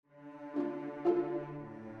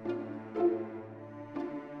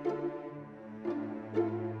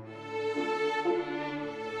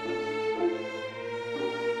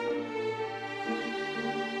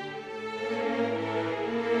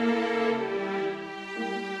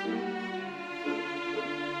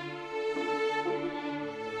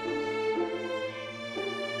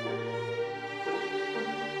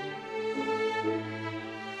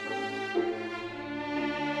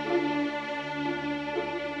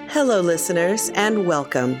Hello, listeners, and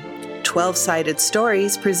welcome. 12-Sided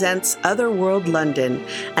Stories presents Otherworld London,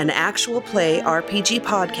 an actual play RPG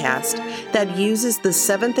podcast that uses the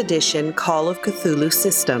 7th edition Call of Cthulhu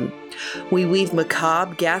system. We weave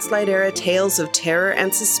macabre, Gaslight-era tales of terror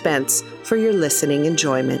and suspense for your listening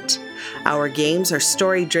enjoyment. Our games are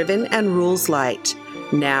story-driven and rules-light.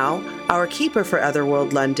 Now, our keeper for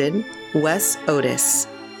Otherworld London, Wes Otis.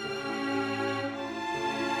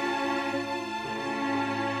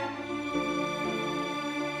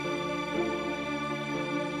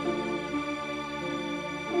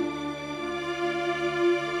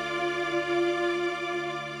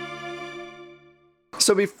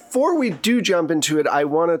 So before we do jump into it, I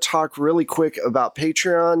want to talk really quick about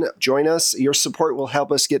Patreon. Join us. Your support will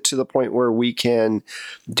help us get to the point where we can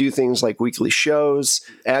do things like weekly shows.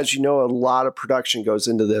 As you know, a lot of production goes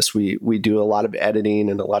into this. We do a lot of editing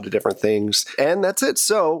and a lot of different things. And that's it.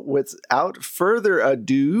 So without further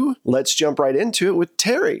ado, let's jump right into it with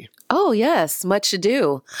Terry. Oh, yes. Much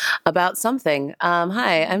ado about something.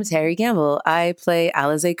 Hi, I'm Terry Gamble. I play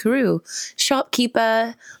Alize Carew,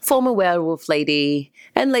 shopkeeper, former werewolf lady,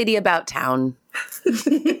 and lady about town.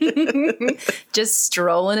 Just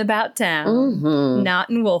strolling about town, not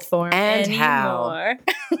in wolf form and anymore.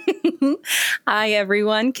 Hi,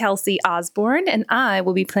 everyone. Kelsey Osborne, and I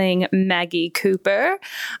will be playing Maggie Cooper.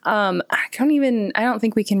 I don't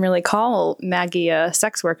think we can really call Maggie a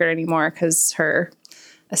sex worker anymore because her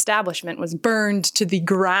establishment was burned to the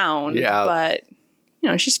ground. Yeah. But,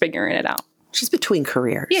 she's figuring it out. She's between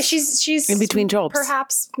careers. Yeah, she's in between jobs.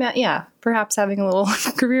 Perhaps having a little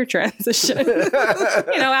career transition.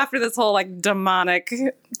 After this whole demonic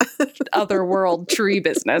otherworld tree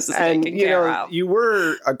business is taken care of. You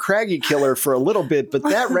were a Craggy killer for a little bit, but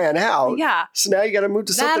that ran out. Yeah. So now you got to move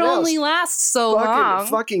to something else. That only lasts so long.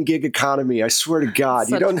 Fucking gig economy. I swear to God.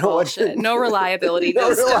 You don't know bullshit. No reliability.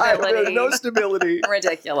 No stability. No stability.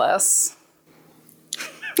 Ridiculous.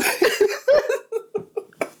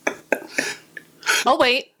 Oh,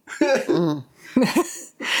 wait.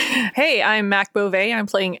 Hey, I'm Mac Beauvais. I'm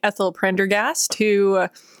playing Ethel Prendergast, who,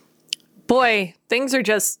 boy, things are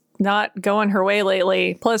just not going her way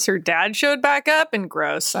lately. Plus, her dad showed back up, and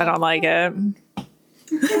gross. I don't like it.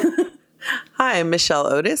 Hi, I'm Michelle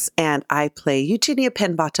Otis, and I play Eugenia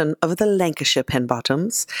Penbottom of the Lancashire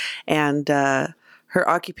Penbottoms, and her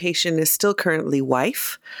occupation is still currently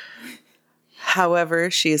wife.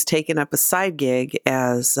 However, she has taken up a side gig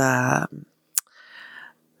as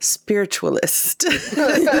spiritualist.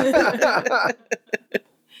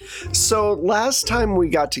 So last time we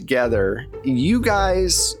got together, you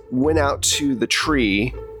guys went out to the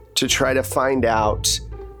tree to try to find out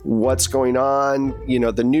what's going on,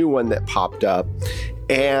 the new one that popped up.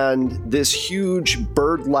 And this huge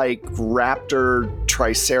bird-like raptor,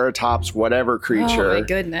 triceratops, whatever creature. Oh my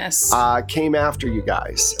goodness. Came after you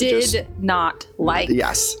guys. Not like.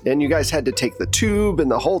 Yes. And you guys had to take the tube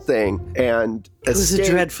and the whole thing and It was a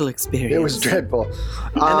dreadful experience. It was dreadful.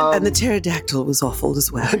 And the pterodactyl was awful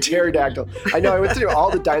as well. Pterodactyl. I know. I went through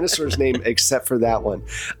all the dinosaurs' names except for that one.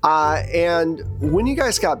 And when you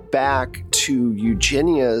guys got back to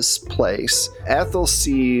Eugenia's place, Ethel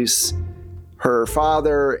sees her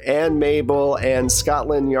father and Mabel and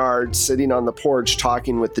Scotland Yard sitting on the porch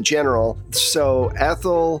talking with the general. So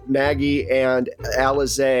Ethel, Maggie, and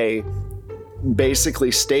Alize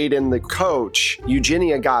basically stayed in the coach.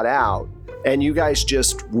 Eugenia got out, and you guys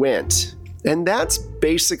just went. And that's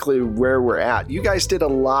basically where we're at. You guys did a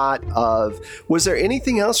lot of... Was there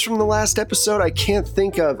anything else from the last episode? I can't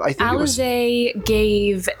think of... I think Alize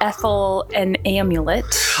gave Ethel an amulet.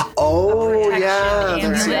 Oh, yeah.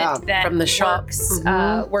 Amulet that from the shop.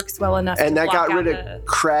 Works well enough and to that block got rid out of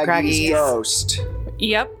Craggy's ghost.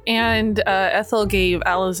 Yep. And Ethel gave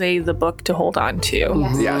Alize the book to hold on to.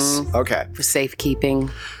 Yes. Okay. For safekeeping.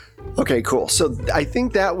 Okay, cool. So I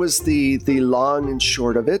think that was the long and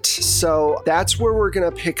short of it. So that's where we're going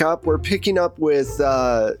to pick up. We're picking up with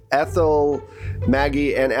Ethel,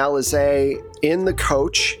 Maggie, and Alize in the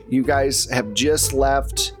coach. You guys have just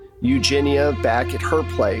left Eugenia back at her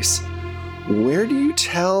place. Where do you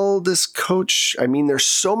tell this coach? I mean, there's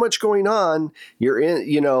so much going on. You're in,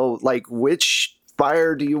 which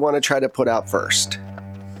fire do you want to try to put out first?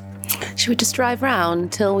 Should we just drive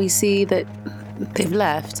round till we see that they've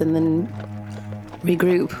left and then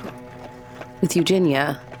regroup with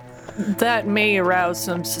Eugenia? That may arouse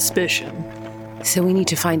some suspicion. So we need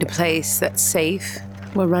to find a place that's safe.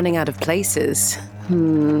 We're running out of places.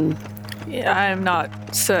 Yeah, I'm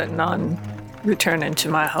not certain on returning to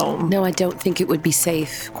my home. No, I don't think it would be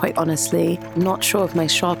safe, quite honestly. I'm not sure if my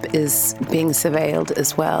shop is being surveilled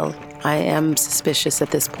as well. I am suspicious at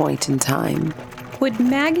this point in time. Would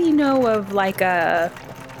Maggie know of like a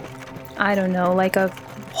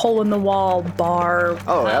hole in the wall bar? Oh,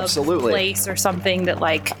 pub absolutely. Place or something that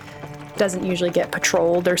like doesn't usually get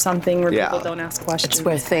patrolled or something where Yeah. people don't ask questions. It's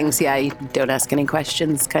where things, you don't ask any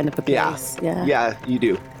questions kind of a place. Yeah, you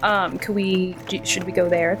do. Should we go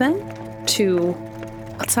there then? To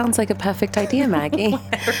That sounds like a perfect idea, Maggie.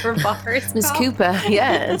 whatever bar is Miss called? Cooper,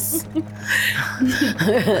 yes.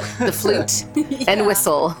 The flute and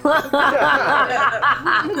whistle.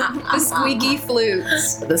 The squeaky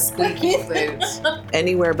flutes. The squeaky flute.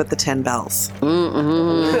 Anywhere but the 10 bells.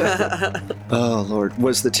 Oh Lord,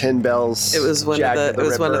 was the 10 bells? It was one Jack of the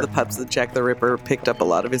Ripper? pubs that Jack the Ripper picked up a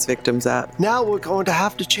lot of his victims at. Now we're going to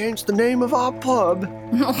have to change the name of our pub.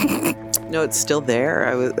 No, it's still there.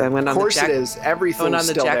 I went on Of course the Jack, it is. I went Everything's on the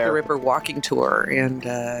still Jack there. the Ripper walking tour, and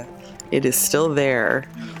it is still there.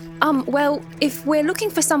 Well, if we're looking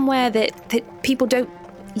for somewhere that people don't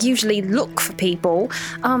usually look for people,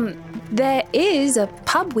 there is a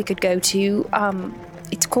pub we could go to.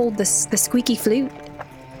 It's called the Squeaky Flute.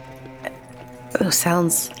 Oh,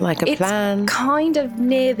 sounds like a It's plan. kind of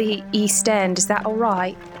near the East End. Is that all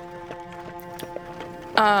right?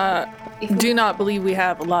 Do not believe we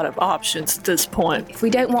have a lot of options at this point. If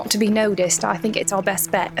we don't want to be noticed, I think it's our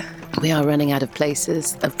best bet. We are running out of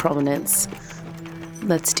places of prominence.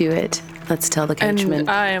 Let's do it. Let's tell the coachman. And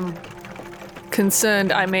I am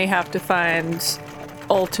concerned I may have to find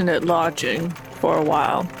alternate lodging for a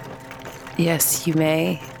while. Yes, you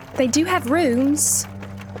may. They do have rooms.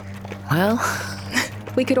 Well,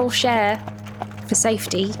 We could all share for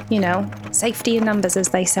safety, safety in numbers, as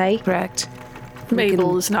they say. correct.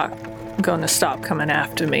 Mabel is not going to stop coming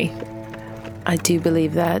after me. I do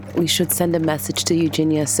believe that. We should send a message to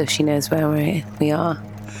Eugenia so she knows where we are.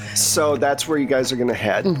 So that's where you guys are going to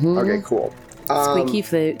head. Okay, cool. Squeaky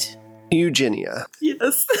flute. Eugenia.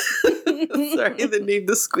 Yes. Sorry, the name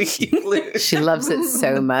the Squeaky Flute. She loves it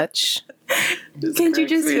so much. Can't you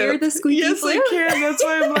just hear the squeaky Yes, flute? I can. That's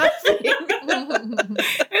why I'm laughing.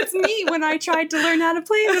 It's me when I tried to learn how to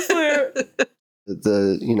play the flute.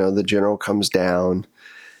 The general comes down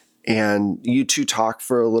and you two talk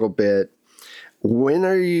for a little bit. When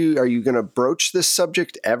are you going to broach this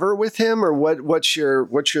subject ever with him, or what's your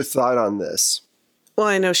thought on this? Well,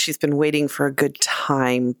 I know she's been waiting for a good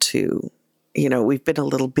time to, we've been a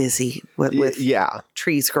little busy with Yeah.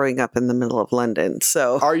 trees growing up in the middle of London.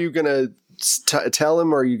 So Are you going to tell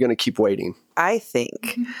him, or are you going to keep waiting? I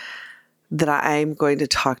think that I'm going to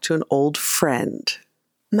talk to an old friend.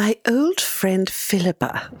 My old friend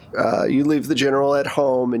Philippa. You leave the general at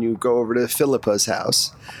home and you go over to Philippa's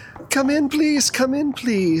house. Come in, please. Come in,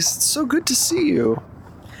 please. It's so good to see you.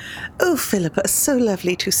 Oh, Philippa, so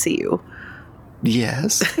lovely to see you.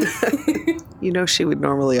 Yes. She would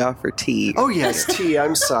normally offer tea. Oh, yes, tea.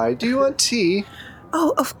 I'm sorry. Do you want tea?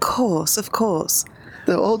 Oh, of course, of course.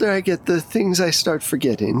 The older I get, the things I start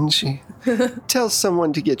forgetting. She tells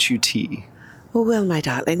someone to get you tea. Well, my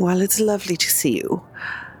darling, well, it's lovely to see you.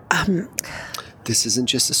 This isn't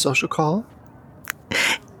just a social call?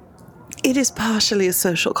 It is partially a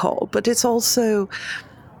social call, but it's also,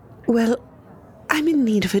 well, I'm in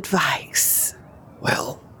need of advice.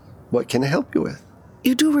 Well, what can I help you with?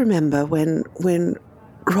 You do remember when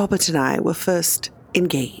Robert and I were first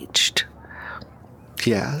engaged,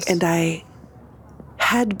 Yes. and I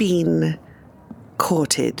had been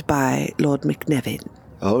courted by Lord McNevin.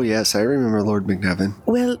 Oh, yes, I remember Lord McNevin.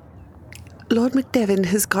 Well, Lord McNevin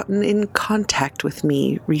has gotten in contact with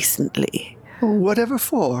me recently. Oh, whatever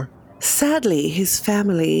for? Sadly, his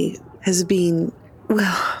family has been,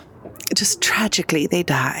 just tragically, they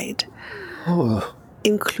died. Oh,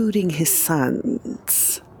 Including his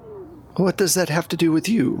sons. what does that have to do with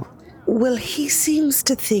you? Well, he seems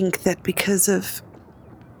to think that because of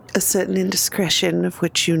a certain indiscretion of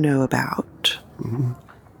which you know about,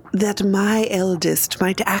 that my eldest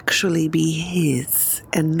might actually be his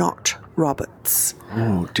and not Robert's.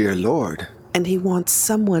 Oh, dear Lord. And he wants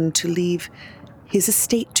someone to leave his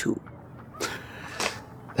estate to.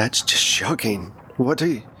 That's just shocking.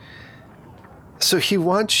 So he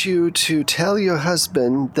wants you to tell your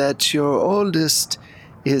husband that your oldest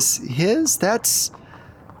is his? That's...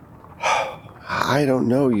 I don't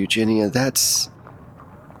know, Eugenia. That's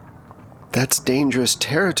dangerous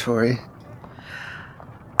territory.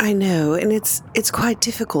 I know, and it's quite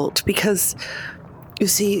difficult because, you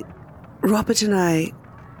see, Robert and I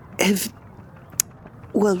have...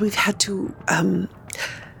 Well, we've had to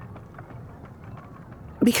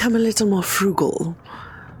become a little more frugal.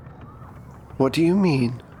 What do you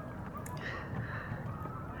mean?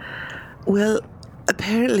 Well,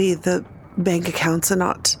 apparently the bank accounts are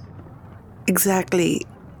not exactly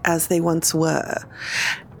as they once were.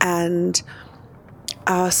 And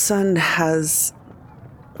our son has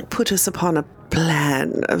put us upon a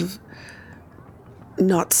plan of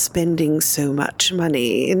not spending so much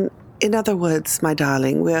money. In other words, my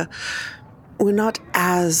darling, we're not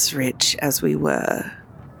as rich as we were.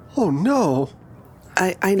 Oh, no.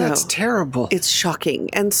 I know. That's terrible. It's shocking.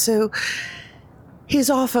 And so his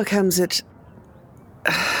offer comes at...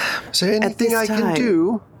 Is there anything this I can time.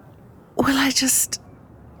 do? Well, I just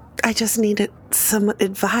needed some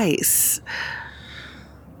advice.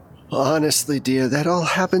 Honestly, dear, that all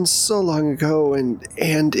happened so long ago, and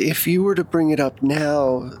if you were to bring it up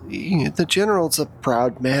now, the general's a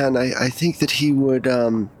proud man. I think that he would,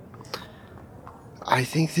 I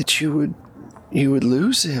think that you would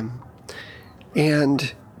lose him.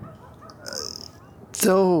 And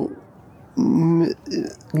though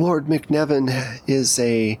Lord McNevin is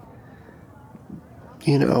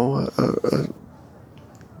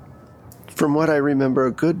from what I remember,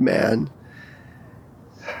 a good man,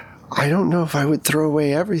 I don't know if I would throw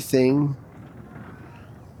away everything.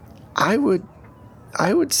 I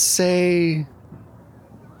would say,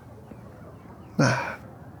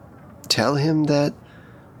 tell him that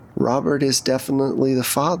Robert is definitely the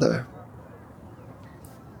father.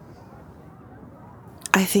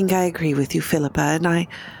 I think I agree with you, Philippa, and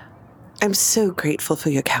I'm so grateful for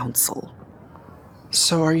your counsel.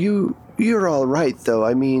 So you're all right, though.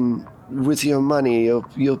 I mean, with your money,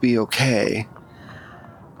 you'll be okay.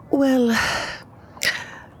 Well,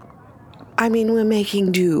 I mean, we're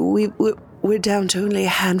making do. We're down to only a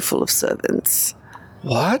handful of servants.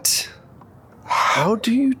 What? How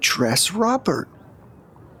do you dress Robert?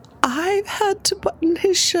 I've had to button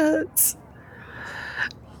his shirts.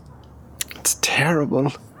 It's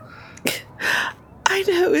terrible. I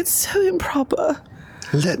know, it's so improper.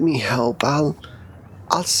 Let me help. I'll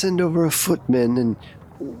send over a footman, and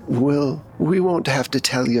we won't have to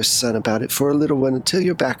tell your son about it for a little while until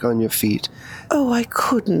you're back on your feet. Oh, I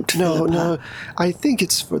couldn't, Philippa. No, I think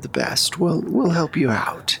it's for the best. We'll help you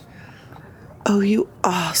out. Oh, you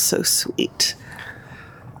are so sweet.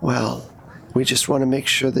 Well, we just want to make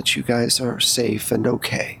sure that you guys are safe and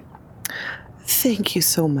okay. Thank you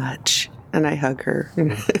so much. And I hug her.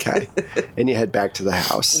 Okay. And you head back to the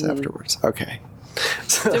house afterwards. Okay.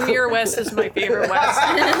 Demir West is my favorite West.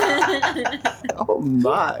 Oh,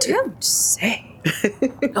 my. Don't say.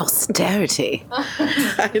 Austerity.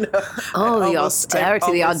 I know. Oh, the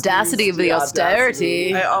austerity, the audacity of the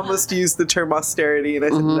austerity. I almost used the term austerity, and I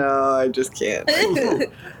said, no, I just can't.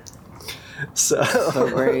 So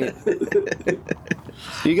Great.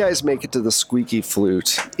 you guys make it to the Squeaky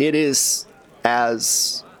Flute. It is,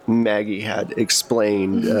 as Maggie had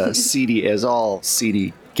explained, seedy as all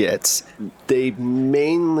seedy gets. They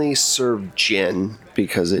mainly serve gin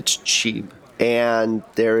because it's cheap, and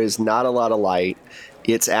there is not a lot of light.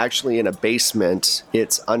 It's actually in a basement.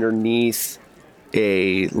 It's underneath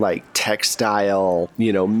a textile,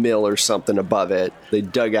 mill or something above it. They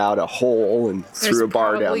dug out a hole and threw a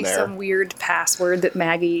bar down Probably there. some weird password that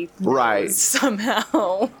Maggie knows Right.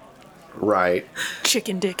 somehow. Right.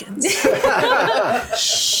 Chicken Dickens.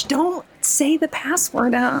 Shh, don't say the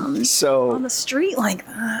password on So the street like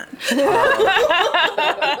that.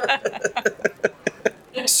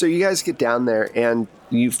 So you guys get down there and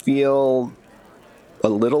you feel a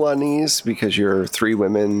little unease because you're three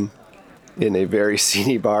women in a very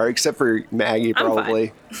seedy bar, except for Maggie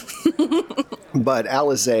probably. But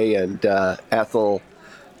Alize and Ethel,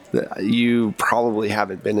 you probably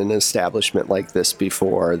haven't been in an establishment like this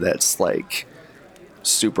before that's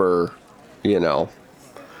super, No,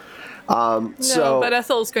 but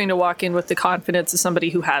Ethel's going to walk in with the confidence of somebody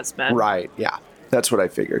who has been. Right, yeah. That's what I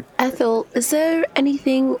figured. Ethel, is there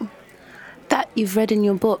anything that you've read in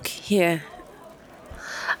your book here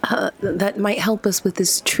that might help us with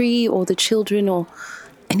this tree or the children or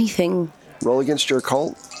anything? Roll against your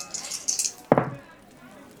occult.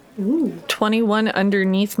 21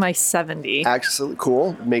 underneath my 70. Excellent,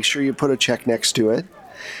 cool. Make sure you put a check next to it.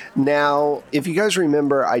 Now, if you guys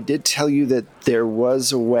remember, I did tell you that there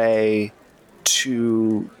was a way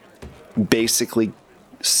to basically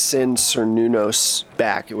send Cernunnos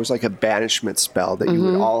back. It was like a banishment spell that you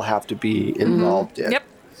would all have to be involved in. Yep.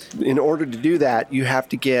 In order to do that, you have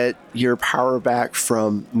to get your power back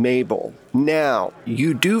from Mabel. Now,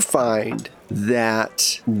 you do find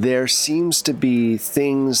that there seems to be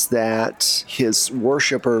things that his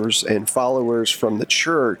worshippers and followers from the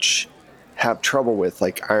church have trouble with,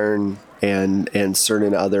 like iron and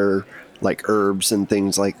certain other herbs and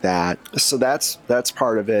things like that. So that's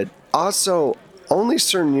part of it. Also, only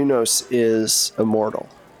Cernunnos is immortal.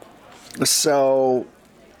 So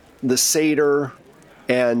the satyr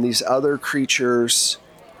and these other creatures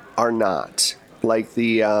are not. Like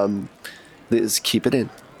keep it in.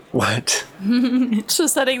 What?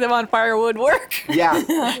 Just setting them on fire would work. Yeah,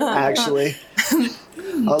 actually.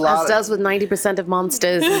 As does with 90% of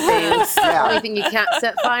monsters and things. Yeah. Only thing you can't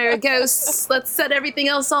set fire are ghosts. Let's set everything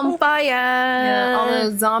else on fire. Yeah,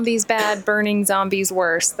 although zombies bad, burning zombies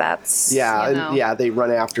worse. That's Yeah, you know. and yeah, they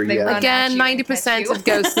run after They you. run Again, at you and 90% catch you. of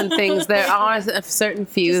ghosts and things. There are a certain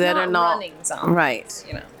few Just that are not. running zombies, Right.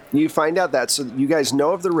 You know. You find out that, so you guys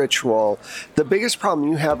know of the ritual. The biggest problem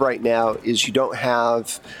you have right now is you don't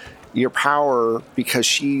have your power because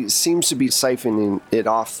she seems to be siphoning it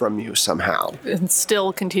off from you somehow. And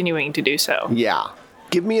still continuing to do so. Yeah.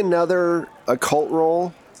 Give me another occult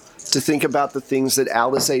roll to think about the things that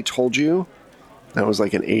Alisaie told you. That was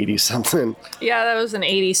like an 80 something. Yeah, that was an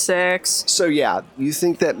 86. So yeah, you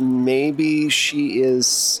think that maybe she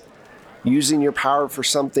is using your power for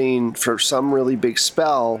something, for some really big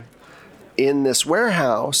spell in this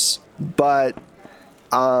warehouse, but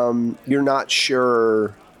you're not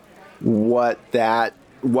sure what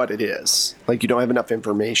it is. Like, you don't have enough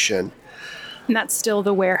information. And that's still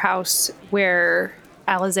the warehouse where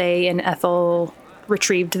Alisaie and Ethel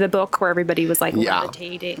retrieved the book, where everybody was like Yeah.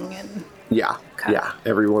 levitating and Yeah, yeah.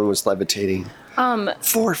 Everyone was levitating.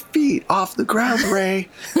 4 feet off the ground, Ray.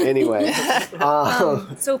 Anyway,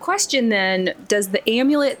 So question then, does the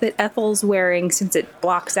amulet that Ethel's wearing, since it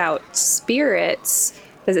blocks out spirits,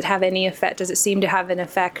 does it have any effect? Does it seem to have an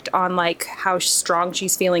effect on like how strong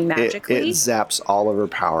she's feeling it magically? zaps all of her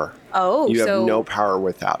power. Oh, You so have no power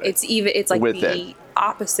without it. it's like with the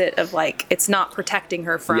opposite of like, it's not protecting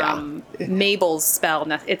her from Mabel's spell.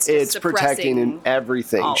 It's just It's protecting suppressing.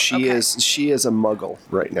 everything. Oh, She okay. is a muggle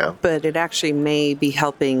right now. But it actually may be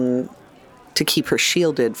helping to keep her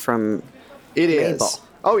shielded from. It is. Mabel.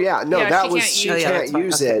 Oh yeah, no, Yeah, that she was can't she use it. can't That's fine.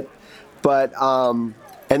 use Okay. it. But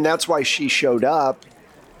and that's why she showed up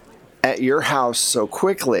at your house so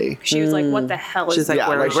quickly. She was like, what the hell is She's like, that? Yeah,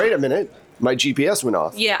 where like is she? wait a minute, my GPS went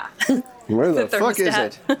off. Yeah. Where the The fuck is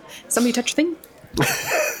thermostat. it? Somebody touch the thing?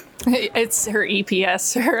 It's her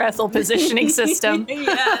EPS, her Ethel positioning system.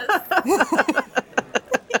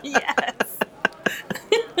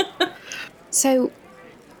 So,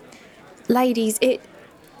 ladies, it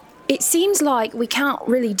seems like we can't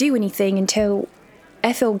really do anything until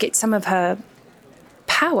Ethel gets some of her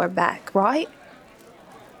power back, right?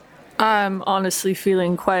 I'm honestly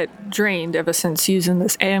feeling quite drained ever since using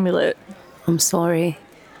this amulet. I'm sorry.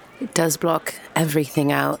 It does block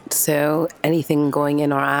everything out, so anything going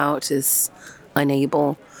in or out is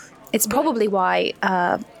unable. It's probably why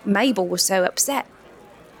Mabel was so upset.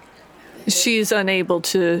 She's unable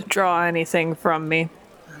to draw anything from me.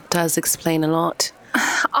 Does explain a lot.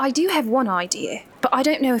 I do have one idea, but I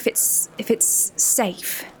don't know if it's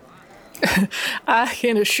safe. I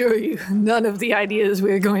can assure you, none of the ideas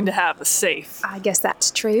we're going to have are safe. I guess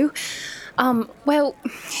that's true. Well,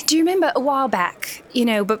 do you remember a while back,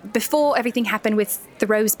 but before everything happened with the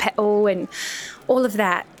rose petal and all of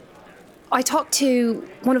that, I talked to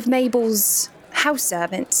one of Mabel's house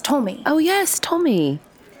servants, Tommy. Oh, yes, Tommy.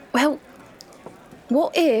 Well,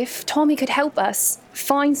 what if Tommy could help us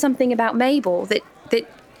find something about Mabel that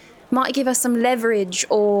might give us some leverage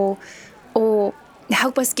or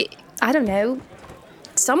help us get, I don't know,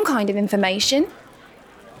 some kind of information?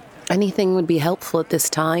 Anything would be helpful at this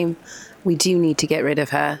time. We do need to get rid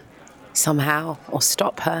of her somehow, or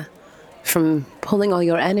stop her from pulling all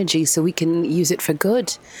your energy so we can use it for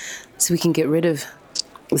good, so we can get rid of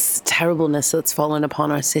this terribleness that's fallen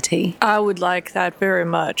upon our city. I would like that very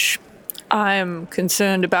much. I am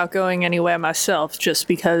concerned about going anywhere myself just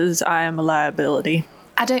because I am a liability.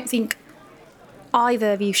 I don't think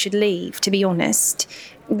either of you should leave, to be honest.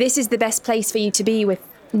 This is the best place for you to be with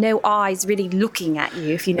no eyes really looking at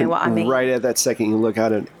you, if you know what I mean. Right at that second, you look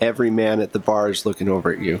out and every man at the bar is looking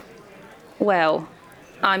over at you. Well,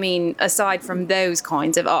 I mean, aside from those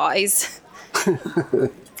kinds of eyes.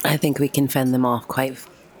 I think we can fend them off, quite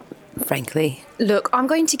frankly. Look, I'm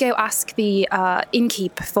going to go ask the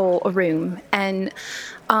innkeep for a room, and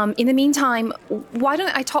in the meantime, why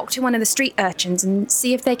don't I talk to one of the street urchins and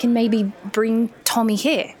see if they can maybe bring Tommy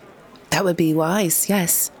here? That would be wise,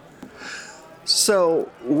 yes. So,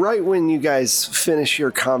 right when you guys finish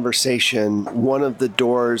your conversation, one of the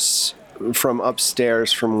doors from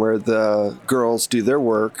upstairs, from where the girls do their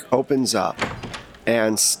work, opens up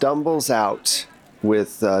and stumbles out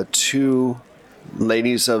with 2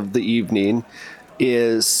 ladies of the evening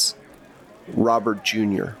is Robert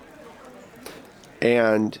Jr.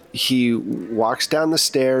 And he walks down the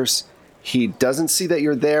stairs. He doesn't see that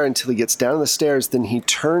you're there until he gets down the stairs. Then he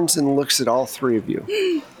turns and looks at all 3 of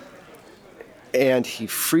you. and he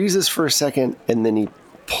freezes for a second, and then he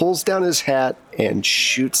pulls down his hat and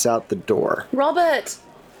shoots out the door. Robert!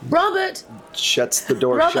 Shuts the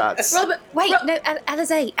door shut. Robert, wait, no,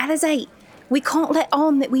 Alizé. We can't let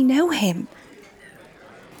on that we know him.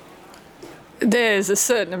 There's a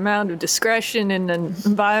certain amount of discretion in an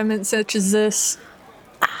environment such as this.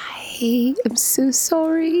 I am so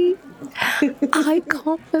sorry. I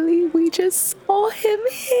can't believe we just saw him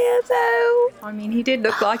here, though. I mean, he did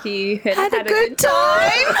look like he had a good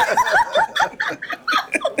time.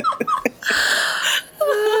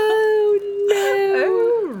 Oh,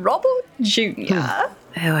 no. Robert Jr. Oh,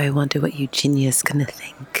 I wonder what Eugenia's gonna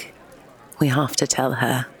think. We have to tell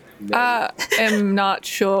her. I am not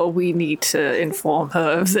sure we need to inform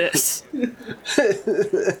her of this.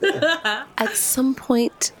 At some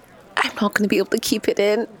point, I'm not going to be able to keep it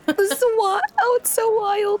in. This is wild. Oh, it's so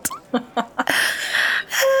wild.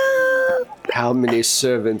 How many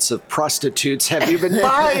servants of prostitutes have you been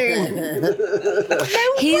buying?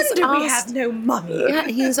 He's We asked, have no money. yeah,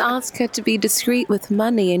 he's asked her to be discreet with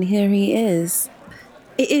money, and here he is.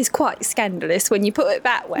 It is quite scandalous when you put it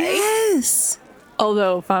that way. Yes.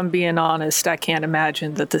 Although, if I'm being honest, I can't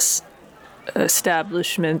imagine that this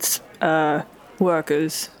establishment's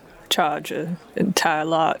workers charge an entire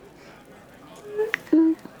lot.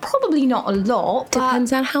 Probably not a lot, but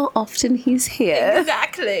Depends on how often he's here.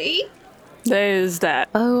 Exactly. There's that.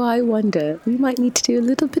 Oh, I wonder. We might need to do a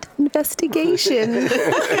little bit of investigation.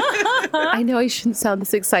 I know I shouldn't sound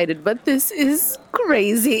this excited, but this is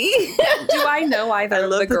crazy. Do I know either I of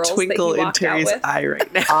love the the girls twinkle that you in walked out Terry's with? eye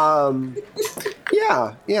right now.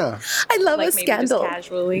 Yeah. I love Like a maybe scandal. just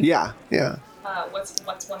casually. Yeah.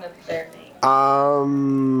 What's one of their names?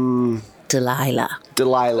 Delilah.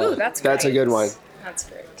 Delilah. Ooh, that's a great. good one. That's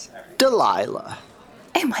great. All right. Delilah.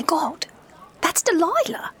 oh my god, that's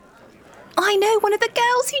Delilah. I know one of the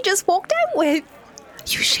girls he just walked out with.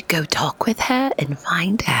 You should go talk with her and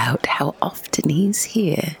find out how often he's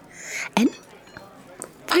here. And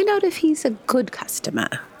find out if he's a good customer.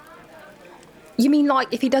 You mean like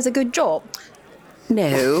if he does a good job?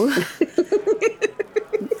 No.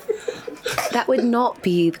 That would not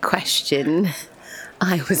be the question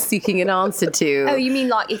I was seeking an answer to. Oh, you mean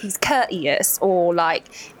like if he's courteous or like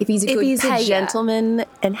if he's a if good he's payer? a gentleman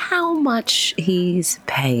and how much he's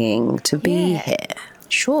paying to be Yeah. here.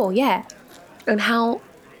 Sure, yeah. And how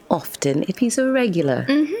often, if he's a regular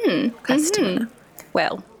customer.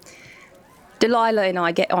 Well, Delilah and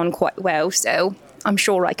I get on quite well, so I'm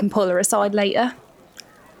sure I can pull her aside later.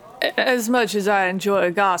 As much as I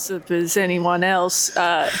enjoy gossip as anyone else,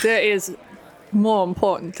 there is more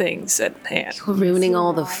important things at hand. You're ruining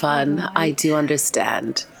all the fun. I do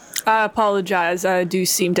understand. I apologize. I do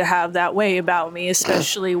seem to have that way about me,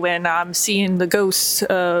 especially when I'm seeing the ghosts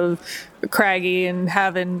of Craggy and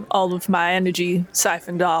having all of my energy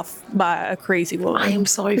siphoned off by a crazy woman. I am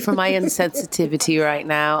sorry for my insensitivity right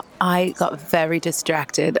now. I got very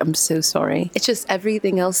distracted. I'm so sorry. It's just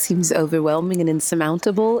everything else seems overwhelming and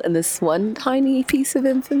insurmountable, and this one tiny piece of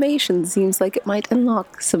information seems like it might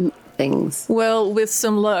unlock some things. Well, with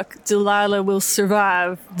some luck, Delilah will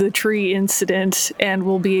survive the tree incident and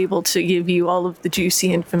will be able to give you all of the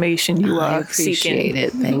juicy information you I are appreciate seeking.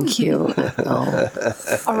 it. Thank you. Oh.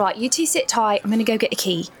 All right, you two sit tight. I'm going to go get a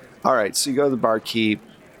key. All right, so you go to the barkeep,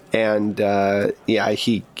 and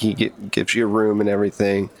he gives you a room and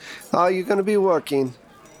everything. Oh, you're going to be working.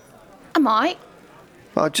 I might.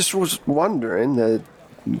 I just was wondering.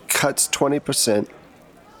 Cuts 20%.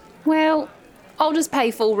 Well, I'll just pay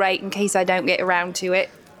full rate in case I don't get around to it.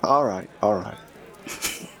 All right.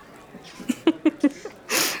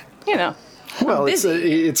 You know. Well,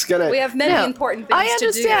 it's gonna. We have many No, important things I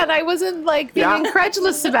understand. to do. I wasn't like being Yeah.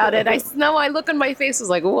 incredulous about it. I look on my face was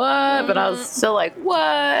like, what? But I was still like, what?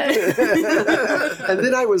 And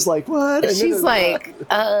then I was like, what? And She's then, like,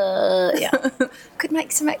 yeah. Could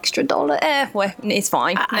make some extra dollar. Well, it's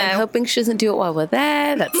fine. I'm hoping she doesn't do it while we're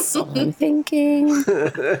there. That's all I'm thinking.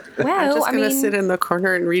 Well, I'm just I gonna mean, sit in the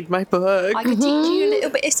corner and read my book. I could teach you a little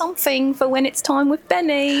bit of something for when it's time with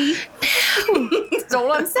Benny. That's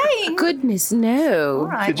all I'm saying. Goodness, no. All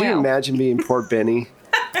right, could you well. imagine being poor Benny?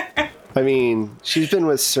 I mean, she's been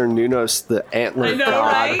with Sir Nunos, the antler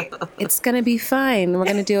god. It's going to be fine. We're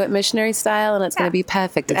going to do it missionary style, and it's going to be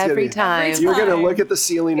perfect It's gonna every be- time. You're gonna look at the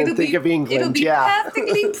ceiling and think of England. It'll be yeah.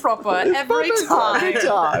 perfectly proper every time. Every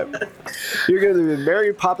time. You're gonna be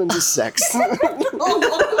Mary Poppins of sex.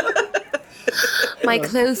 My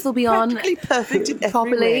clothes will be on Perfect in every way.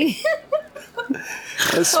 properly.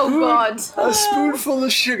 A spoon, God. a spoonful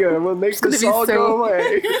of sugar will make this be all so- go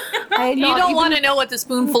away. You don't want to know what the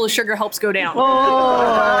spoonful of sugar helps go down.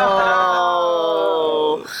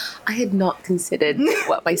 Oh. I had not considered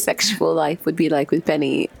what my sexual life would be like with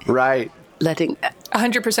Benny Right. letting...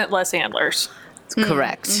 100% less antlers.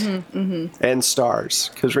 Correct. And stars.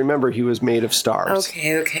 Because remember, he was made of stars.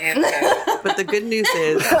 Okay. But the good news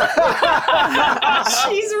is, She's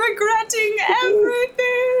regretting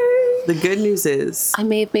everything. the good news is, I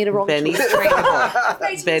may have made a wrong Benny's choice.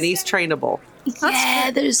 trainable. Benny's trainable.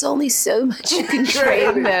 Yeah, there's only so much you can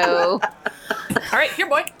train, though. All right, here,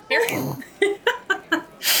 boy. Here.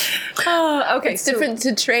 Okay, It's different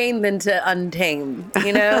to train than to untame,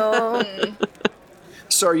 you know?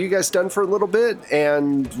 So are you guys done for a little bit?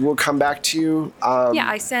 And we'll come back to you.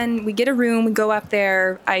 we get a room, we go up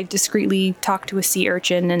there, I discreetly talk to a sea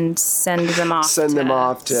urchin and send them off. Send them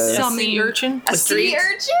off to... Sea urchin. A street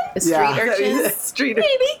urchin? A street Yeah. urchin? Street.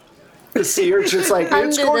 The sea urchin's like, it's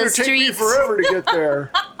Under going the to take me streets. forever to get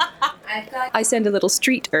there. I send a little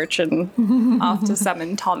street urchin off to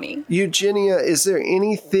summon Tommy. Eugenia, is there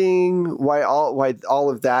anything why all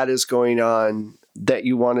of that is going on that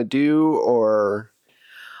you want to do, or...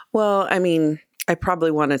 Well, I mean, I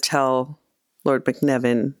probably want to tell Lord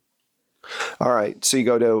McNevin. All right, so you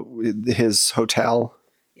go to his hotel.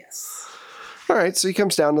 Yes. All right, so he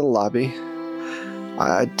comes down to the lobby.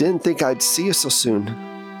 I didn't think I'd see you so soon.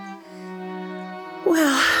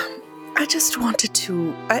 Well, I just wanted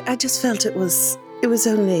to. I just felt it was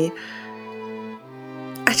only.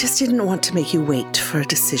 I just didn't want to make you wait for a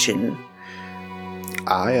decision.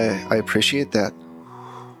 I appreciate that.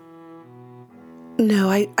 No,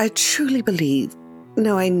 I truly believe.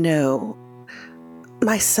 No, I know.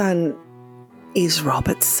 My son is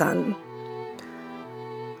Robert's son.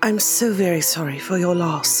 I'm so very sorry for your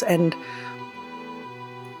loss, and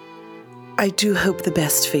I do hope the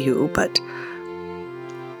best for you, but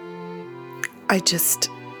I just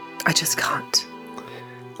can't.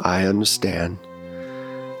 I understand.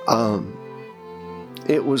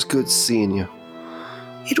 It was good seeing you.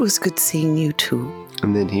 It was good seeing you too.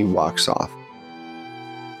 And then he walks off.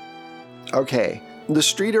 Okay, the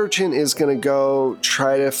street urchin is going to go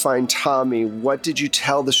try to find Tommy. What did you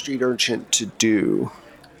tell the street urchin to do?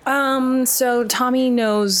 So Tommy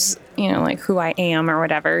knows, like who I am or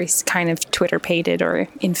whatever. He's kind of Twitter-pated or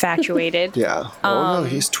infatuated. Yeah. Oh, no,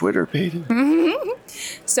 he's Twitter-pated.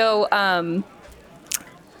 So,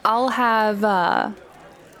 I'll have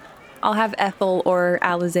Ethel or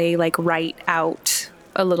Alize write out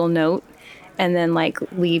a little note and then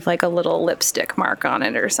leave a little lipstick mark on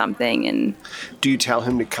it or something. And Do you tell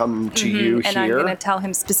him to come to you and I'm here? going to tell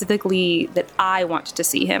him specifically that I want to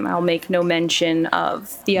see him. I'll make no mention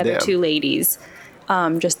of the other Them. two ladies.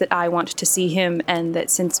 Just that I want to see him, and that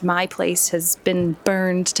since my place has been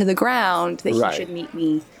burned to the ground, that Right. he should meet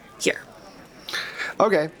me here.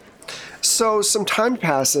 Okay. So some time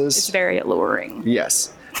passes. It's very alluring.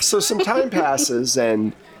 Yes. So some time passes,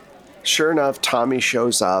 and sure enough, Tommy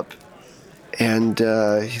shows up, and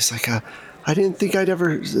he's like, "I didn't think I'd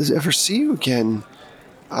ever see you again."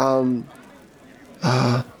 I'm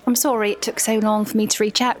sorry it took so long for me to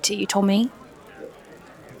reach out to you, Tommy.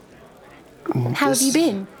 How have you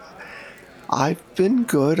been? I've been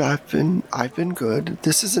good. I've been good.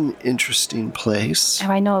 This is an interesting place. Oh,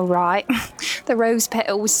 I know, right? The rose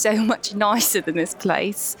petal was so much nicer than this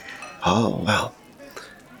place. Oh well.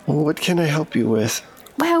 Well, what can I help you with?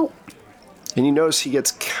 Well, And you notice he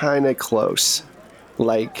gets kind of close,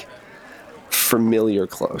 like familiar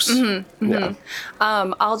close. Yeah.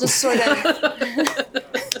 I'll just sort of.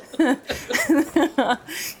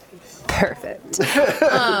 Perfect.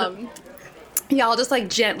 Yeah, I'll just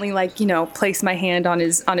gently place my hand on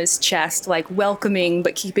his chest, welcoming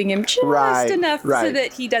but keeping him just enough so right.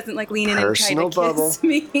 that he doesn't lean in Personal and try to kiss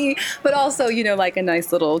bubble. me, but also a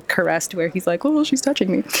nice little caress to where he's like, oh, she's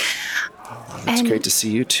touching me. It's great to see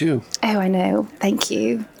you too. oh, I know. Thank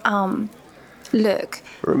you. Look,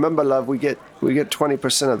 Remember, love, we get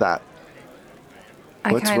 20% of that.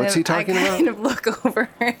 What's he talking I about? kind of look over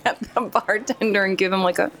at the bartender and give him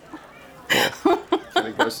a. And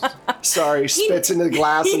he goes, sorry, spits into the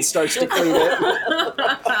glass and starts to clean it.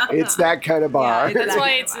 It's that kind of bar. That's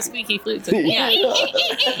why it's the squeaky flute. Yeah.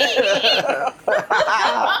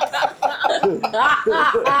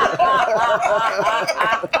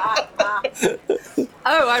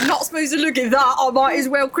 Oh, I'm not supposed to look at that. I might as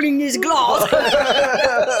well clean this glass.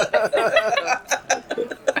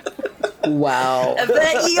 Wow.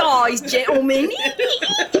 Avert your eyes, gentlemen.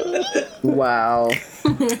 Wow.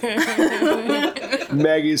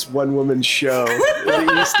 Maggie's one-woman show in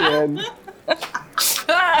the East End.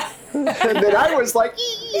 And then I was like,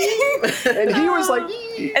 and he was like,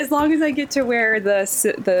 As long as I get to wear the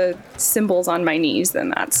symbols on my knees,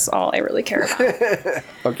 then that's all I really care about.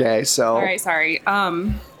 okay, so All right, sorry.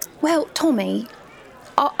 Well, Tommy,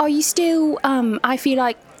 are you still, I feel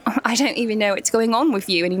like I don't even know what's going on with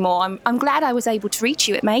you anymore. I'm glad I was able to reach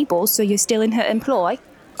you at Mabel's, so you're still in her employ.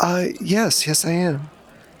 Yes, I am.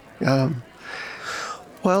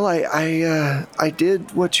 Well, I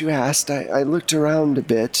did what you asked. I looked around a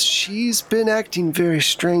bit. She's been acting very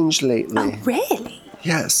strange lately. Oh, really?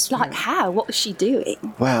 Yes. Like how? What was she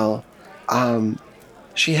doing? Well,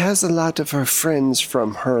 she has a lot of her friends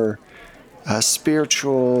from her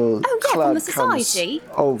spiritual club from the society.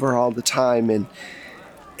 comes over all the time,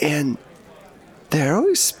 and they're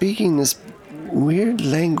always speaking this weird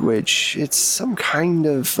language. It's some kind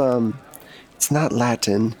of it's not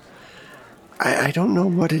Latin. I don't know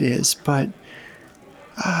what it is, but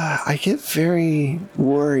I get very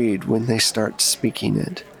worried when they start speaking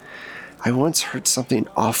it. I once heard something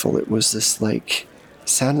awful. It was this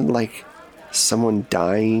sounded like someone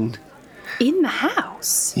dying. In the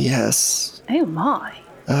house? Yes. Oh my.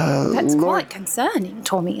 That's quite concerning,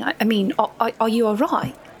 Tommy. I mean, are you all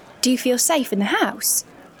right? Do you feel safe in the house?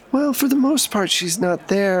 Well, for the most part, she's not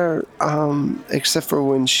there, except for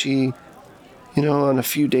when she, on a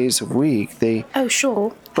few days a week. Oh,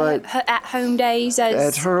 sure. But her at-home days,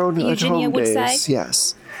 as at her own Eugenia at-home would days, say?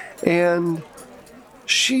 yes. And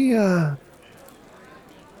she,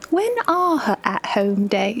 When are her at-home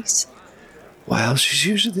days? well, she's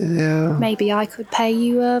usually there. Maybe I could pay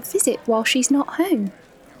you a visit while she's not home.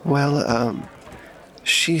 Well,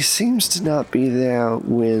 she seems to not be there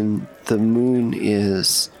when the moon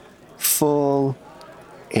is full,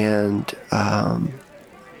 and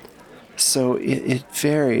so it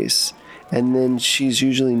varies. And then she's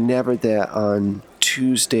usually never there on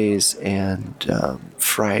Tuesdays and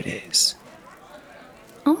Fridays.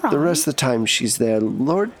 All right. The rest of the time she's there.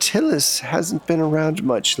 Lord Tillis hasn't been around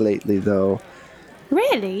much lately, though.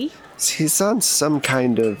 Really? He's on some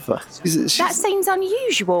kind of... That seems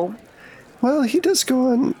unusual. Well, he does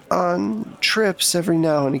go on trips every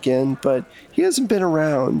now and again, but he hasn't been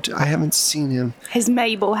around. I haven't seen him. Has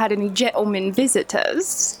Mabel had any gentlemen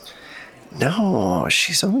visitors? No,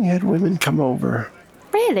 she's only had women come over.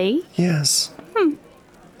 Really? Yes.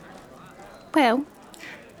 Well,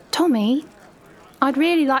 Tommy, I'd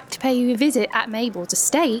really like to pay you a visit at Mabel's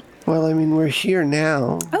estate. Well, I mean, we're here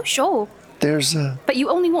now. Oh, sure. There's a... But you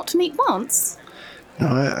only want to meet once? No,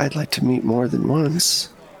 I'd like to meet more than once.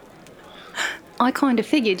 I kind of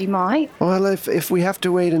figured you might. Well, if we have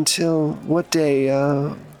to wait until... What day?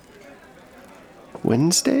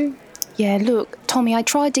 Wednesday? Yeah, look, Tommy, I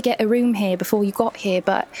tried to get a room here before you got here,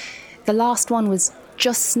 but the last one was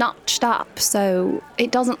just snatched up, so it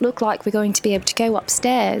doesn't look like we're going to be able to go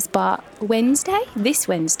upstairs. But Wednesday? This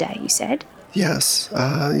Wednesday, you said? Yes.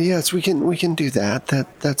 Yes, we can do that.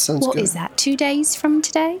 That sounds good. What is that, 2 days from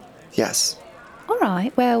today? Yes. All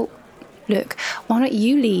right, well, look, why don't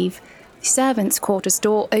you leave the servants' quarters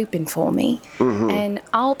door open for me, and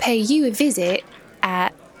I'll pay you a visit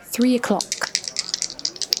at 3 o'clock.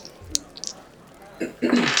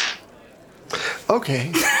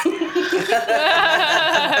 Okay.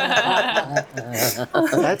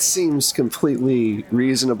 That seems completely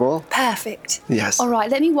reasonable. Perfect. Yes. All right,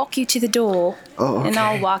 let me walk you to the door. Oh, okay. And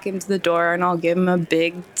I'll walk him to the door and I'll give him a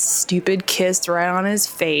big, stupid kiss right on his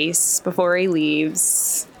face before he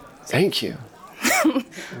leaves. Thank you.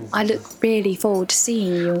 I look really forward to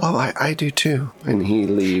seeing you. Oh, I do too. And he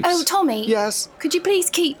leaves. Oh, Tommy. Yes. Could you please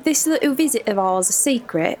keep this little visit of ours a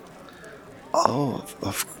secret? Oh,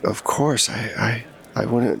 of course. I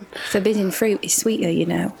wouldn't. Forbidden fruit is sweeter, you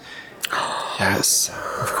know. Yes,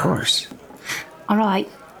 of course. All right.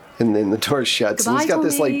 And then the door shuts. And Goodbye, he's got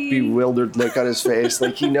this Tommy. bewildered look on his face,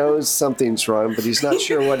 like he knows something's wrong, but he's not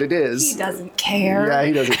sure what it is. He doesn't care. Yeah,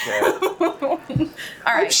 he doesn't care. All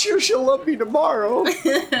I'm right. sure she'll love me tomorrow.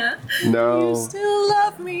 No. Still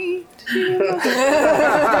love me.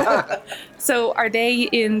 So are they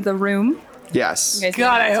in the room? Yes.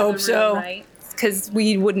 God, I hope so. Because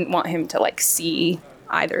we wouldn't want him to see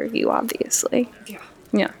either of you, obviously.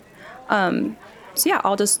 Yeah. So yeah,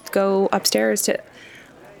 I'll just go upstairs to.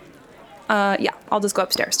 I'll just go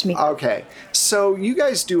upstairs to meet. Okay. So you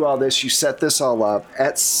guys do all this. You set this all up.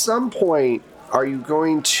 At some point, are you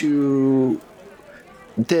going to...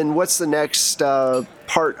 Then what's the next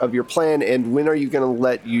part of your plan, and when are you going to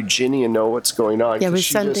let Eugenia know what's going on? Yeah, 'Cause we're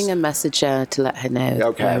she sending just- a messenger to let her know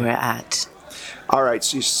Okay. where we're at. All right,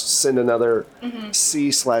 so you send another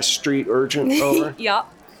C/street urgent over? Yep.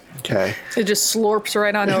 Okay. It just slurps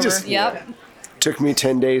right on over. just- Yep. Took me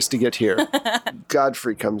 10 days to get here.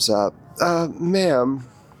 Godfrey comes up. Ma'am,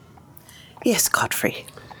 Yes, Godfrey.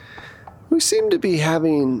 we seem to be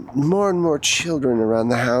having more and more children around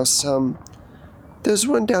the house. There's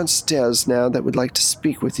one downstairs now that would like to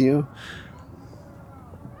speak with you.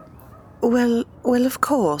 Well, of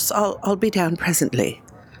course. I'll be down presently.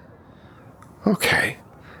 Okay.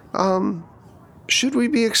 Should we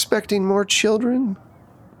be expecting more children?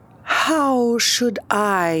 How should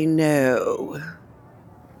I know?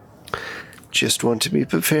 Just want to be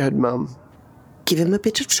prepared, Mum. Give him a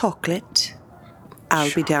bit of chocolate.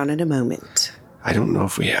 I'll be down in a moment. I don't know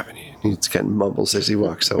if we have any. He kind of mumbles as he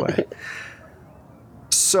walks away.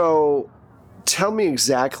 So, tell me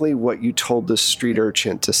exactly what you told the street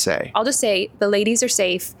urchin to say. I'll just say the ladies are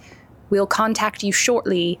safe. We'll contact you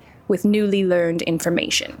shortly with newly learned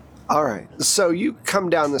information. All right. So you come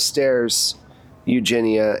down the stairs,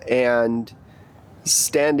 Eugenia, and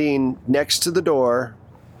standing next to the door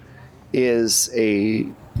is a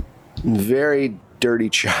very dirty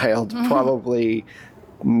child, probably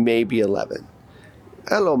maybe 11.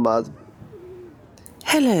 Hello, Mother.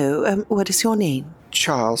 Hello, what is your name?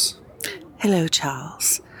 Charles. Hello,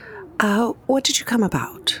 Charles. What did you come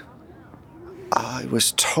about? I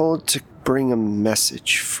was told to bring a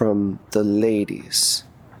message from the ladies.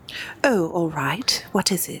 Oh, all right.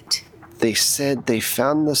 What is it? They said they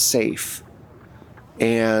found the safe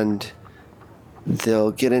and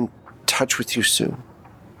they'll get in touch with you soon.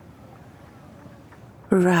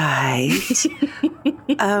 Right.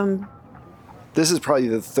 This is probably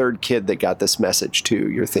the third kid that got this message too,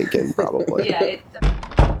 you're thinking, probably.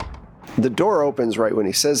 The door opens right when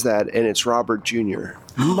he says that, and it's Robert Jr.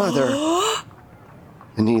 Mother.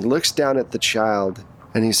 And he looks down at the child,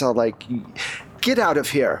 and he's all like, get out of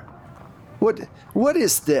here. What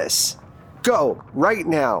is this? Go, right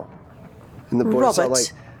now. And the boy's all Robert,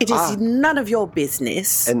 like, it is none of your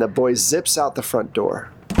business. And the boy zips out the front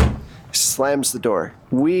door, slams the door.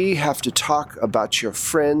 We have to talk about your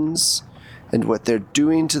friends and what they're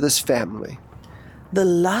doing to this family. The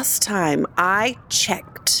last time I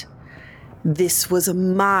checked, this was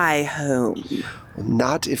my home.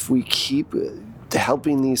 Not if we keep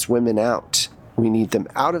helping these women out. We need them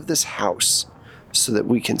out of this house so that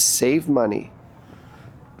we can save money.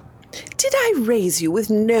 Did I raise you with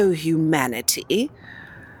no humanity?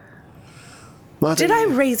 Mother, Did I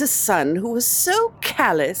raise a son who was so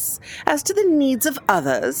callous as to the needs of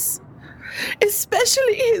others?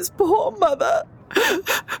 Especially his poor mother, who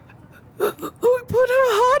put her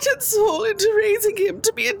heart and soul into raising him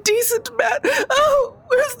to be a decent man. Oh,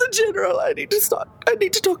 where's the general? I need to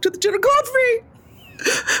talk to the general.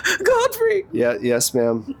 Godfrey! Yes,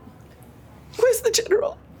 ma'am. Where's the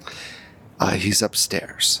general? He's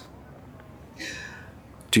upstairs.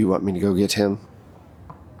 Do you want me to go get him?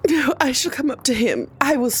 No, I shall come up to him.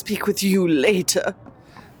 I will speak with you later.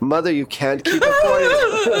 Mother, you can't keep it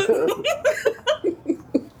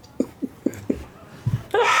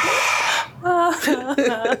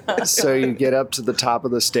quiet. So you get up to the top of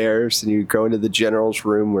the stairs and you go into the general's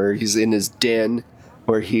room where he's in his den,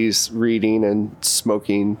 where he's reading and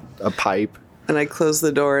smoking a pipe. And I close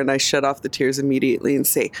the door and I shut off the tears immediately and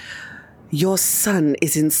say, your son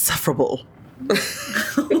is insufferable.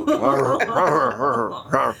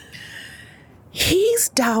 He's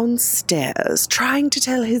downstairs trying to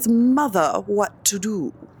tell his mother what to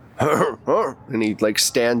do. And he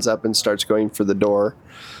stands up and starts going for the door.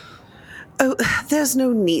 Oh, there's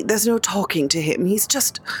no need. There's no talking to him. He's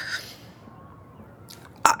just...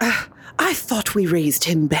 I thought we raised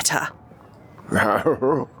him better.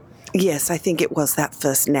 Yes, I think it was that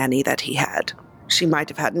first nanny that he had. She might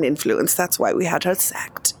have had an influence. That's why we had her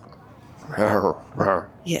sacked.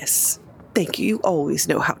 Yes. Thank you. You always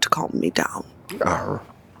know how to calm me down.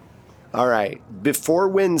 All right. Before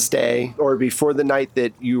Wednesday, or before the night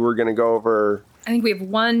that you were going to go over... I think we have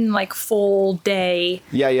one full day.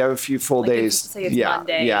 Yeah, you have a few full days. Say it's yeah,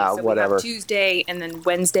 Monday. yeah, so whatever. We have Tuesday, and then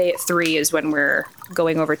Wednesday at 3 is when we're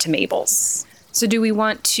going over to Mabel's. So do we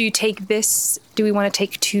want to take this? Do we want to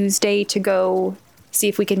take Tuesday to go see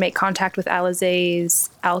if we can make contact with Alizé's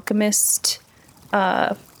alchemist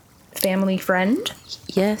family friend?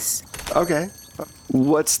 Yes. Okay.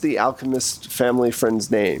 What's the alchemist family friend's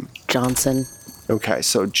name? Johnson. Okay,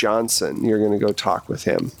 so Johnson, you're going to go talk with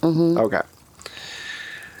him. Mm-hmm. Okay.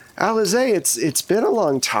 Alizé, it's been a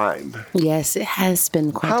long time. Yes, it has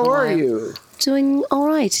been quite a while. How are you? Doing all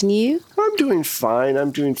right, and you? I'm doing fine.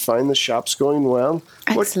 The shop's going well.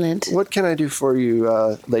 Excellent. What can I do for you,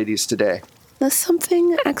 ladies, today? There's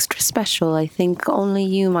something extra special I think only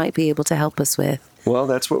you might be able to help us with. Well,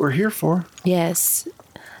 that's what we're here for. Yes.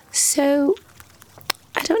 So,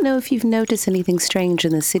 I don't know if you've noticed anything strange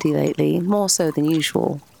in the city lately, more so than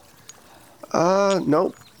usual.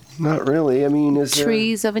 Nope. Not really. I mean, is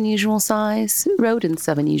Trees of unusual size, rodents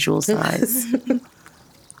of unusual size.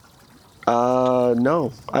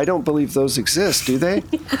 No, I don't believe those exist, do they?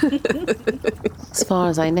 As far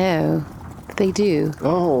as I know, they do.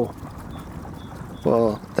 Oh.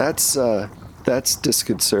 Well, that's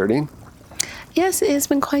disconcerting. Yes, it has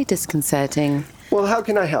been quite disconcerting. Well, how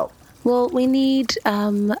can I help? Well, we need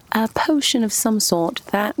a potion of some sort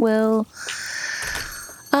that will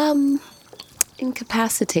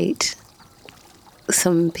incapacitate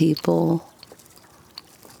some people.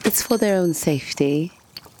 It's for their own safety.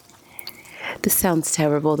 This sounds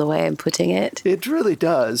terrible the way I'm putting it. It really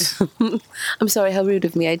does. I'm sorry, how rude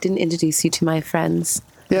of me. I didn't introduce you to my friends.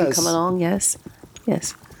 Yes. You come along, yes?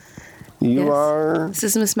 Yes. You Yes. are... This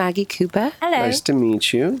is Miss Maggie Cooper. Hello. Nice to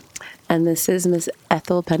meet you. And this is Miss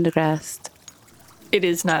Ethel Pendergrast. It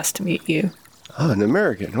is nice to meet you. Oh, an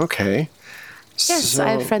American. Okay. Yes, I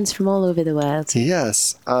have friends from all over the world.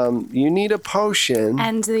 Yes. You need a potion.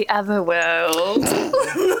 And the other world.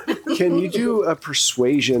 Can you do a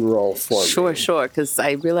persuasion roll for me? Sure, because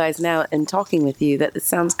I realize now in talking with you that this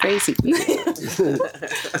sounds crazy.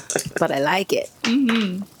 But I like it.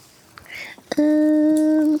 Mm-hmm.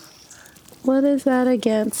 What is that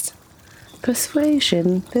against?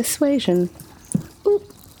 Persuasion. Ooh,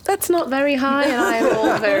 that's not very high, and I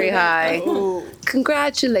roll very high.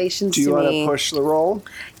 Congratulations Do you to want me. to push the roll?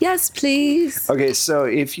 Yes, please. Okay, so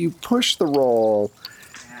if you push the roll,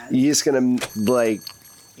 you're gonna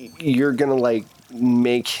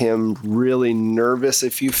make him really nervous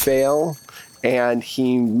if you fail, and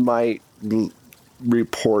he might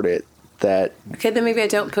report it that Okay, then maybe I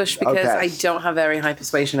don't push because Okay. I don't have very high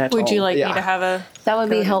persuasion at all. Would you like Yeah. me to have a... That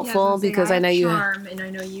would be helpful because I know you. Charm, and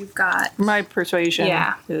I know you've got. My persuasion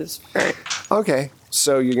Yeah. is very... okay,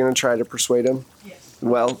 so you're gonna try to persuade him? Yes.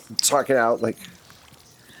 Well, talk it out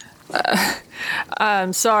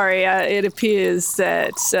I'm sorry, it appears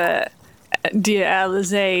that dear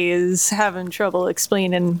Alizé is having trouble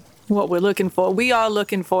explaining what we're looking for. We are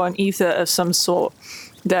looking for an ether of some sort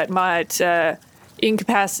that might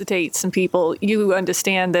incapacitate some people. You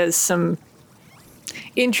understand there's some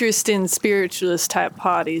interest in spiritualist type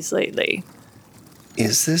parties lately.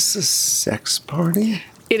 Is this a sex party?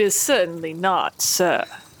 It is certainly not, sir.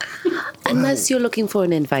 Unless you're looking for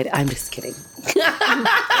an invite. I'm just kidding.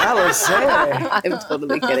 Alizé! I'm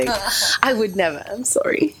totally kidding. I would never. I'm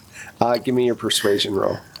sorry. Give me your persuasion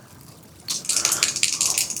roll.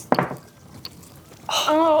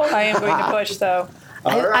 I am going to push, though.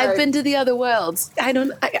 I've been to the other worlds.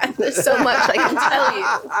 There's so much I can tell you.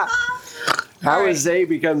 Alizé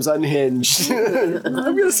becomes unhinged. I'm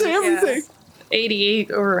gonna say everything.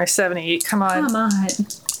 88 or 78. Come on. Come on.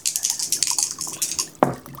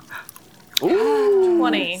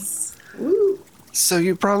 20. So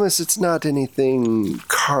you promise it's not anything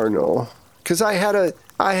carnal? Because I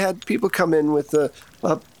had people come in with a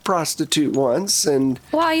prostitute once, and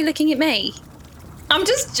Why are you looking at me? I'm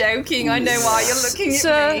just joking. I know why you're looking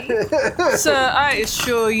at me. Sir, I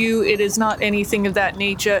assure you it is not anything of that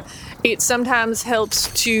nature. It sometimes helps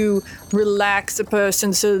to relax a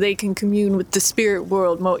person so they can commune with the spirit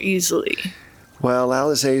world more easily. well,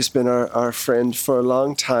 Alizé's been our friend for a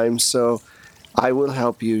long time, so I will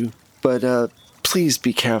help you. But please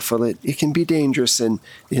be careful. It can be dangerous in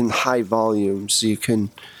high volumes. You can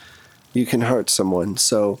hurt someone.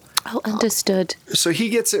 So Oh, understood. he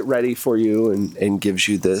gets it ready for you and gives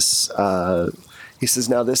you this. He says,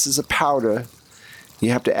 now this is a powder.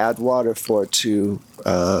 You have to add water for it to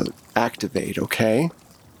activate, okay?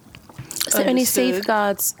 Is there any Understood.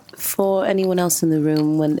 safeguards for anyone else in the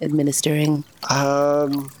room when administering?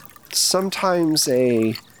 Sometimes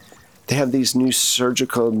they have these new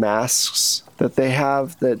surgical masks that they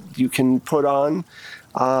have that you can put on.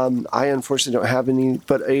 I unfortunately don't have any,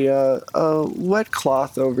 but a wet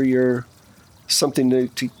cloth over your something to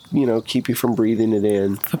keep you from breathing it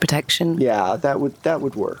in. For protection? Yeah, that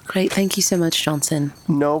would work. Great. Thank you so much, Johnson.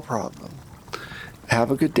 No problem.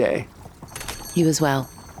 Have a good day. You as well.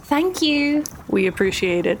 Thank you. We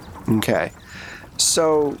appreciate it. Okay.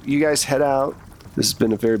 So you guys head out. This has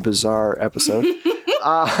been a very bizarre episode.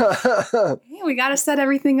 Yeah, we got to set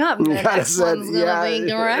everything up. The gotta next set- one's gonna be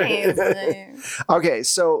yeah. great. Okay,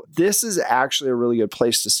 so this is actually a really good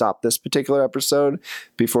place to stop this particular episode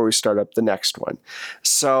before we start up the next one.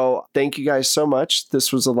 So thank you guys so much.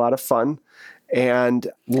 This was a lot of fun. And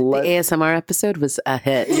The ASMR episode was a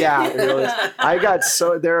hit. yeah, it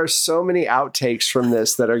was. There are so many outtakes from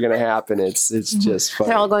this that are going to happen. It's just fun.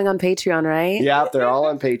 They're all going on Patreon, right? Yeah, they're all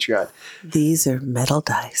on Patreon. These are metal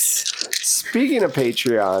dice. Speaking of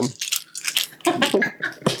Patreon,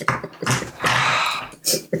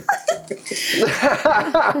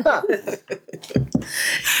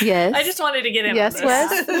 Yes. I just wanted to get in Yes, on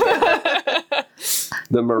this. Wes?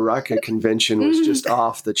 The Maraca convention was just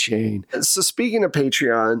off the chain. So speaking of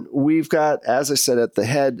Patreon, we've got, as I said at the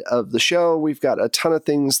head of the show, we've got a ton of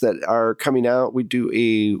things that are coming out. We do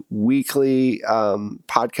a weekly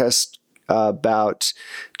podcast about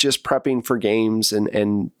just prepping for games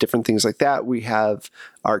and different things like that. We have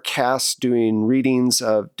our cast doing readings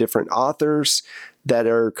of different authors that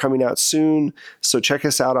are coming out soon. So check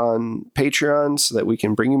us out on Patreon so that we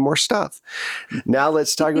can bring you more stuff. Now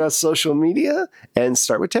let's talk about social media and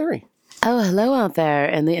start with Terry. Oh, hello out there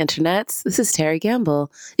in the internets. This is Terry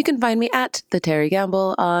Gamble. You can find me at The Terry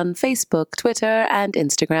Gamble on Facebook, Twitter, and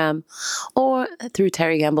Instagram, or through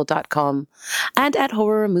terrygamble.com, and at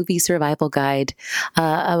Horror Movie Survival Guide,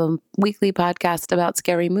 a weekly podcast about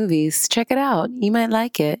scary movies. Check it out. You might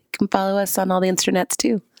like it. You can follow us on all the internets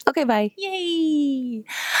too. Okay, bye. Yay!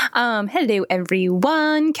 Hello,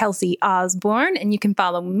 everyone. Kelsey Osborne, and you can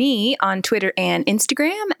follow me on Twitter and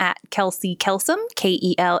Instagram at Kelsey Kelsem,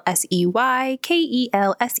 KELSEY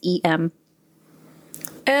KELSEM.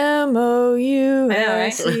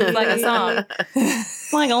 MOUSE. Like a song.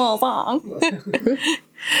 Like a little song.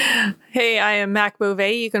 Hey, I am Mac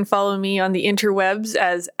Beauvais. You can follow me on the interwebs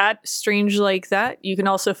as at Strange Like That. You can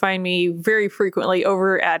also find me very frequently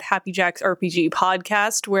over at Happy Jack's RPG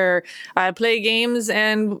Podcast, where I play games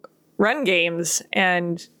and run games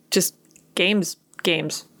and just games.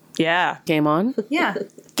 Yeah. Game on. Yeah.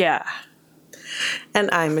 Yeah. And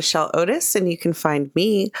I'm Michelle Otis, and you can find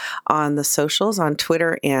me on the socials on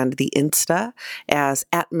Twitter and the Insta as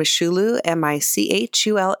at Michulu,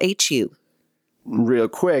 MICHULHU. Real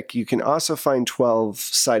quick, you can also find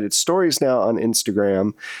 12-Sided Stories now on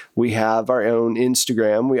Instagram. We have our own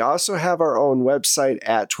Instagram. We also have our own website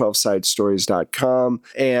at 12sidedstories.com,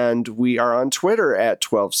 and we are on Twitter at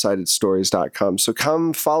 12sidedstories.com. So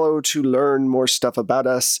come follow to learn more stuff about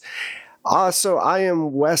us. Also, I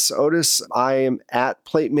am Wes Otis. I am at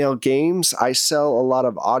Plate Mail Games. I sell a lot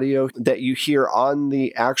of audio that you hear on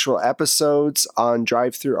the actual episodes on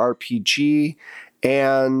Drive-Thru RPG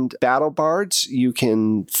and Battle Bards. You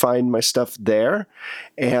can find my stuff there.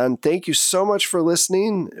 And thank you so much for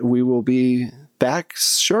listening. We will be back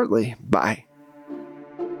shortly. Bye.